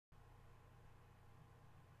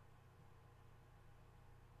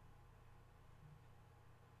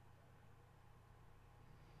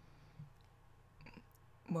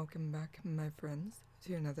Welcome back, my friends,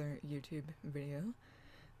 to another YouTube video.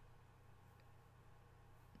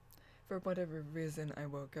 For whatever reason, I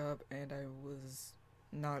woke up and I was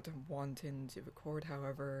not wanting to record.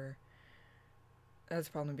 However, that's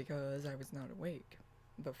probably because I was not awake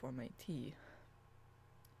before my tea.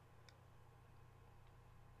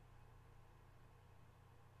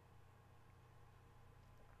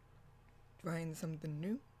 Trying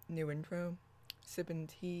something new intro, sipping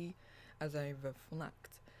tea as I reflect.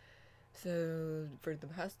 So, for the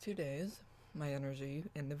past 2 days, my energy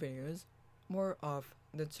in the videos were off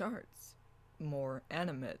the charts, more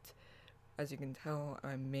animate. As you can tell,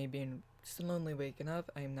 I'm maybe slowly waking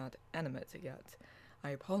up. I am not animate yet.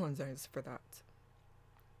 I apologize for that.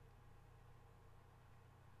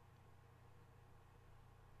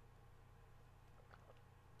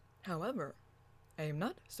 However, I am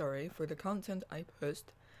not sorry for the content I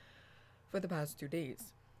post for the past 2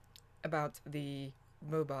 days about the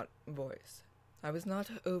robot voice. I was not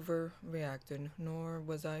overreacting, nor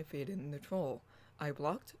was I feeding the troll. I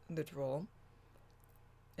blocked the troll,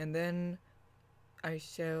 and then I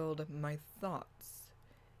shared my thoughts.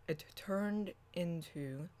 It turned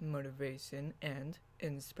into motivation and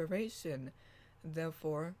inspiration,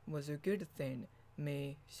 therefore was a good thing,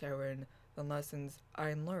 me sharing the lessons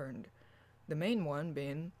I learned. The main one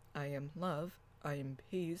being, I am love, I am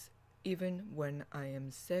peace, even when I am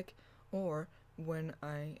sick, or when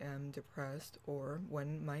I am depressed, or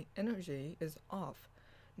when my energy is off.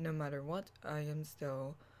 No matter what, I am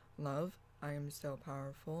still love, I am still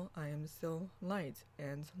powerful, I am still light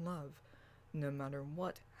and love, no matter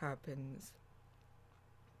what happens.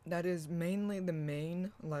 That is mainly the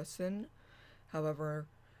main lesson. However,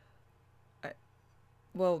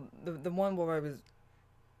 the one where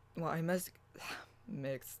I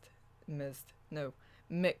mixed.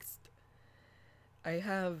 I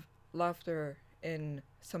have laughter in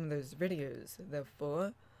some of those videos,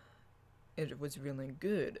 therefore, it was really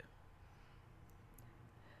good.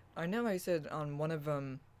 I know I said on one of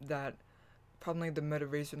them that probably the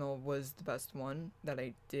motivational was the best one that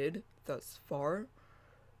I did thus far.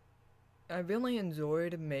 I really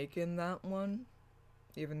enjoyed making that one,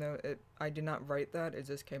 even though I did not write that, it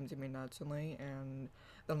just came to me naturally. And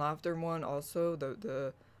the laughter one also,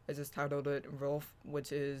 I just titled it Rolf,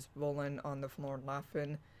 which is rolling on the floor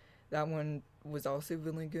laughing. That one was also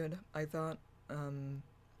really good, I thought,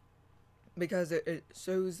 because it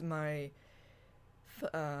shows my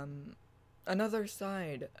another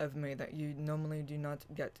side of me that you normally do not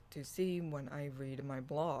get to see when I read my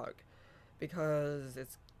blog, because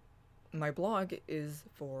my blog is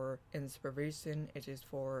for inspiration, it is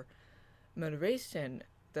for motivation,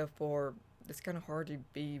 therefore it's kind of hard to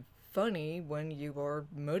be funny when you are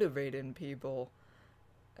motivating people.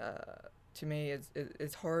 To me,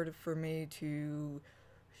 it's hard for me to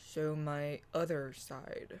show my other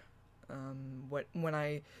side. When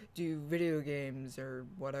I do video games or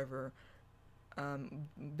whatever,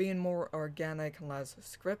 being more organic, less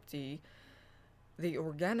scripty, the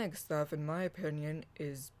organic stuff, in my opinion,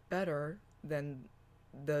 is better than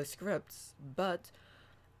the scripts. But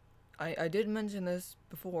I did mention this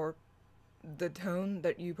before, the tone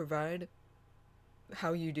that you provide,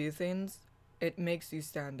 how you do things, it makes you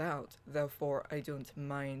stand out. Therefore, I don't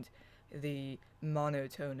mind the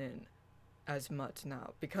monotoning as much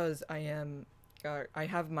now, because I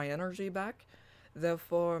have my energy back,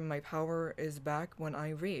 therefore my power is back when I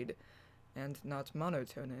read, and not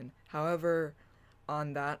monotoning. However,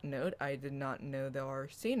 on that note, I did not know there are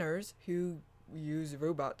singers who use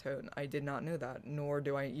robot tone. I did not know that, nor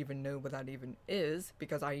do I even know what that even is,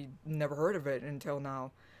 because I never heard of it until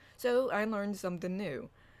now. So I learned something new,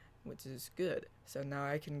 which is good. So now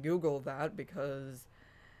I can Google that, because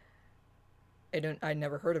I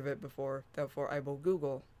never heard of it before, therefore I will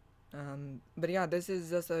Google. But yeah, this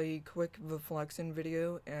is just a quick reflection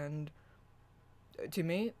video, and to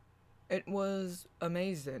me, it was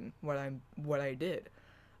amazing what I did.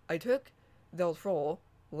 I took the troll,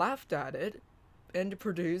 laughed at it, and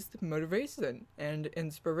produced motivation and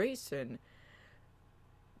inspiration.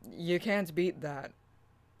 You can't beat that.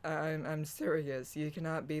 I'm serious, you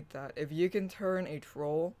cannot beat that. If you can turn a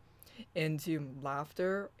troll into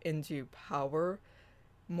laughter, into power,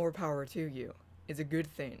 more power to you. It's a good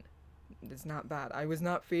thing. It's not bad. I was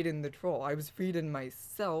not feeding the troll, I was feeding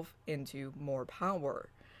myself into more power.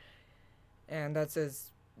 And that's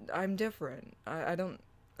I'm different. I don't,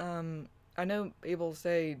 I know people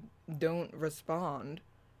say don't respond,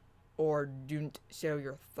 or don't show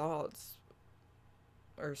your thoughts,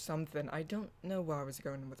 or something. I don't know where I was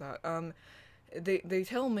going with that. They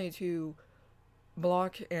tell me to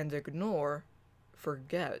block and ignore,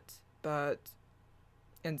 forget, but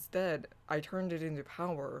Instead, I turned it into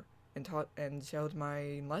power and taught and showed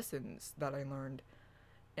my lessons that I learned.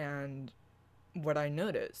 And what I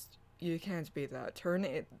noticed, you can't beat that. Turn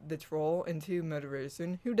the troll into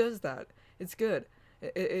motivation. Who does that? It's good.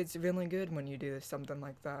 It's really good when you do something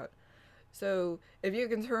like that. So if you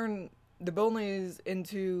can turn the bullies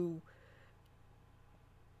into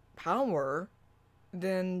power,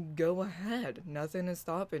 then go ahead. Nothing is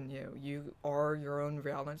stopping you. You are your own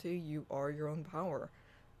reality. You are your own power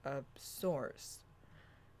source.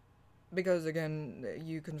 Because again,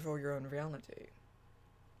 you control your own reality.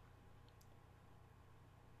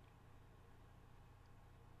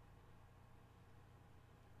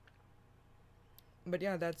 But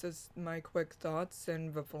yeah, that's just my quick thoughts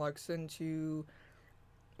and reflection to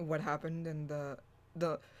what happened in the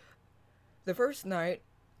the first night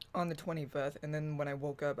on the 25th, and then when I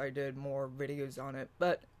woke up I did more videos on it.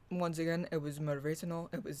 But once again, it was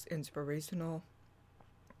motivational, it was inspirational.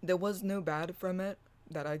 There was no bad from it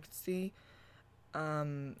that I could see,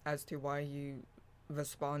 as to why you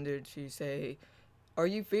responded to say, are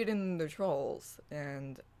you feeding the trolls?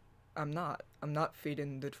 And I'm not. I'm not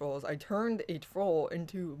feeding the trolls. I turned a troll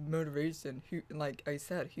into motivation. Who, like I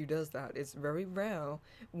said, who does that? It's very rare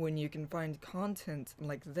when you can find content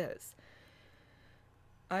like this.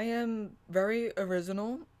 I am very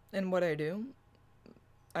original in what I do.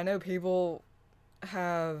 I know people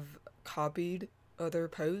have copied other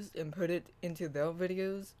posts and put it into their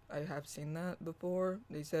videos. I have seen that before.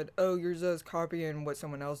 They said, oh, you're just copying what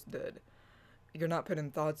someone else did. You're not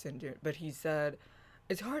putting thoughts into it. But he said,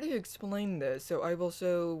 it's hard to explain this, so I will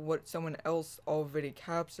show what someone else already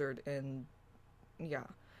captured and, yeah,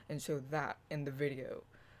 and show that in the video.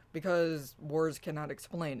 Because words cannot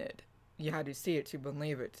explain it. You had to see it to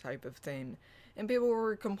believe it type of thing. And people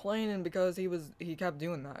were complaining because he kept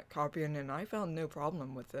doing that, copying, and I found no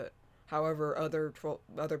problem with it. However, other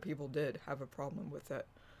people did have a problem with it.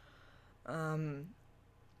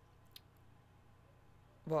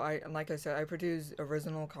 Well, like I said, I produce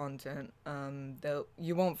original content. Though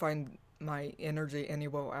you won't find my energy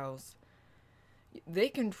anywhere else. They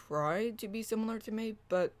can try to be similar to me,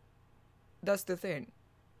 but that's the thing.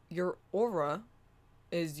 Your aura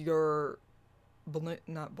is your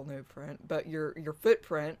not blueprint, but your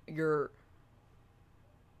footprint.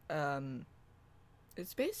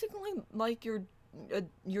 It's basically like your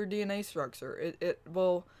DNA structure. It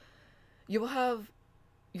will you will have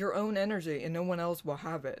your own energy and no one else will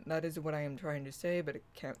have it. That is what I am trying to say, but I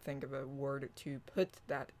can't think of a word to put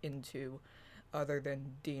that into other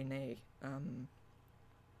than DNA.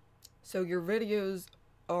 So your videos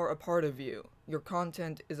are a part of you. Your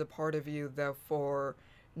content is a part of you, therefore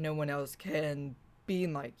no one else can be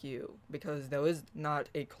like you, because there is not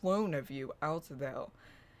a clone of you out there.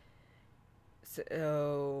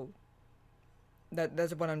 So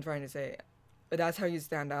that's what I'm trying to say. But that's how you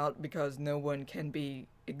stand out, because no one can be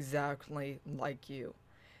exactly like you.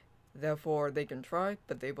 Therefore, they can try,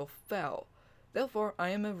 but they will fail. Therefore, I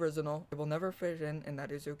am original. I will never fit in, and that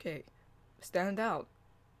is okay. Stand out.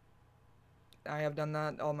 I have done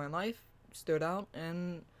that all my life, stood out,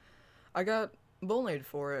 and I got bullied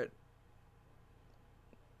for it.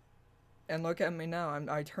 And look at me now.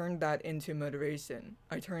 I turned that into motivation.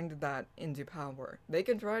 I turned that into power. They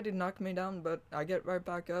can try to knock me down, but I get right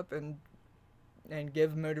back up and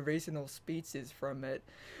give motivational speeches from it.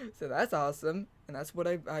 So that's awesome. And that's what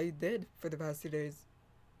I did for the past 2 days.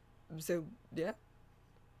 So yeah.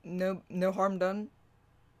 No harm done.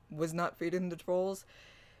 Was not feeding the trolls.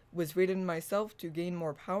 Was feeding myself to gain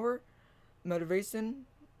more power. Motivation.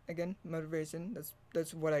 Again, motivation.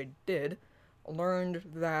 That's what I did. Learned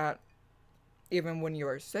that even when you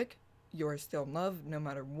are sick, you are still loved no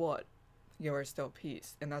matter what. You are still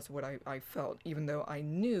peace. And that's what I felt, even though I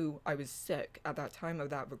knew I was sick at that time of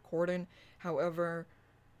that recording. However,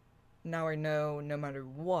 now I know no matter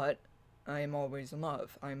what, I am always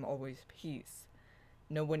love. I am always peace.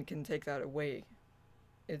 No one can take that away.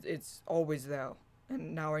 It's always there.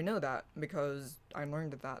 And now I know that because I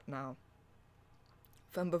learned that now.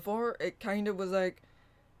 From before, it kind of was like,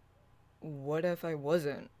 what if I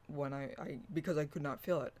wasn't when because I could not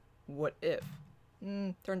feel it? What if?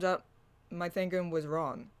 Turns out my thinking was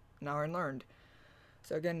wrong. Now I learned.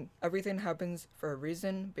 So again, everything happens for a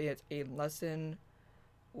reason, be it a lesson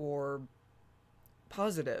or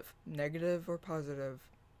positive, negative or positive.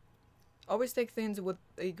 Always take things with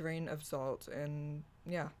a grain of salt, and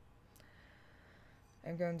yeah.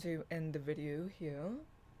 I'm going to end the video here.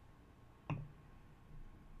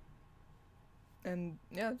 And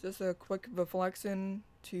yeah, just a quick reflection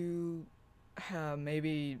to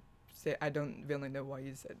maybe say, I don't really know why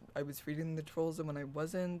you said I was feeding the trolls and when I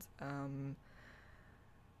wasn't.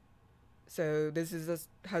 So this is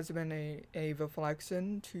has been a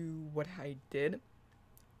reflection to what I did.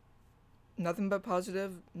 Nothing but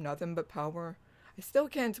positive, nothing but power. I still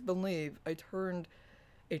can't believe I turned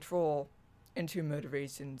a troll into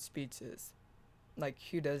motivation speeches. Like,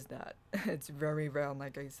 who does that? It's very rare,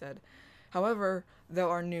 like I said. However, there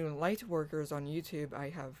are new light workers on YouTube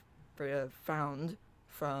I have found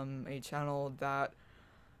from a channel that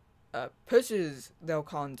pushes their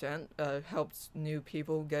content, helps new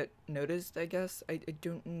people get noticed, I guess. I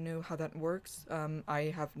don't know how that works.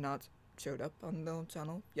 I have not showed up on their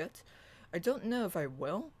channel yet. I don't know if I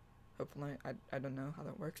will. Hopefully, I don't know how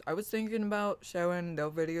that works. I was thinking about showing their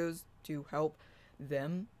videos to help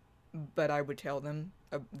them, but I would tell them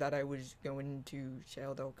that I was going to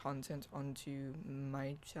share their content onto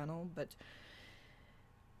my channel, but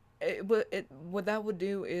what that would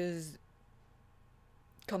do is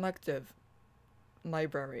collective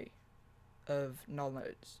library of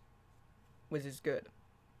knowledge, which is good.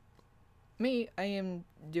 Me, I am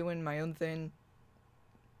doing my own thing,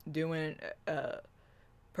 doing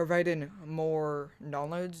providing more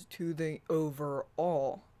knowledge to the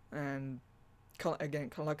overall, and again,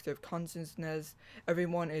 collective consciousness.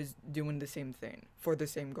 Everyone is doing the same thing for the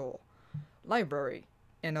same goal. Library,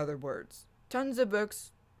 in other words, tons of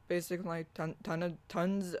books, basically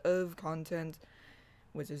tons of content,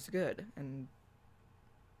 which is good. And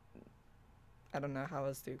I don't know how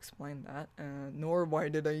else to explain that, nor why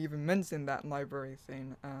did I even mention that library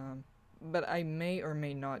thing, but I may or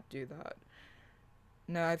may not do that.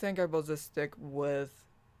 No, I think I will just stick with,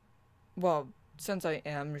 well, since I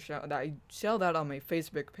am I share that on my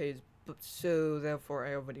Facebook page, but so therefore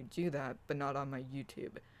I already do that, but not on my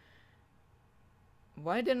YouTube.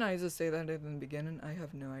 Why didn't I just say that in the beginning? I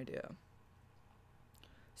have no idea.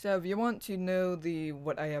 So if you want to know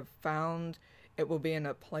what I have found, it will be in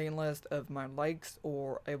a playlist of my likes,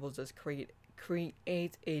 or I will just create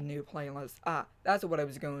a new playlist. That's what I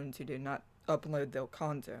was going to do, not upload their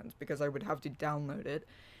content, because I would have to download it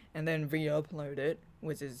and then re-upload it,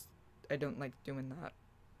 which is, I don't like doing that.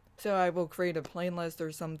 So I will create a playlist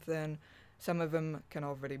or something. Some of them can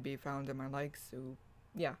already be found in my likes, so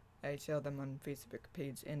yeah, I share them on Facebook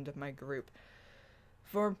page and my group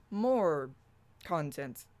for more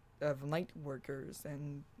content of light workers,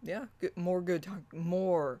 and yeah, more good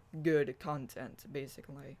content,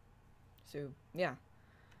 basically. So yeah,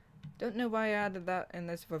 don't know why I added that in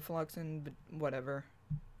this reflection, but whatever.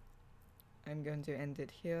 I'm going to end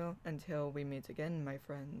it here until we meet again, my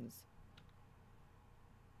friends.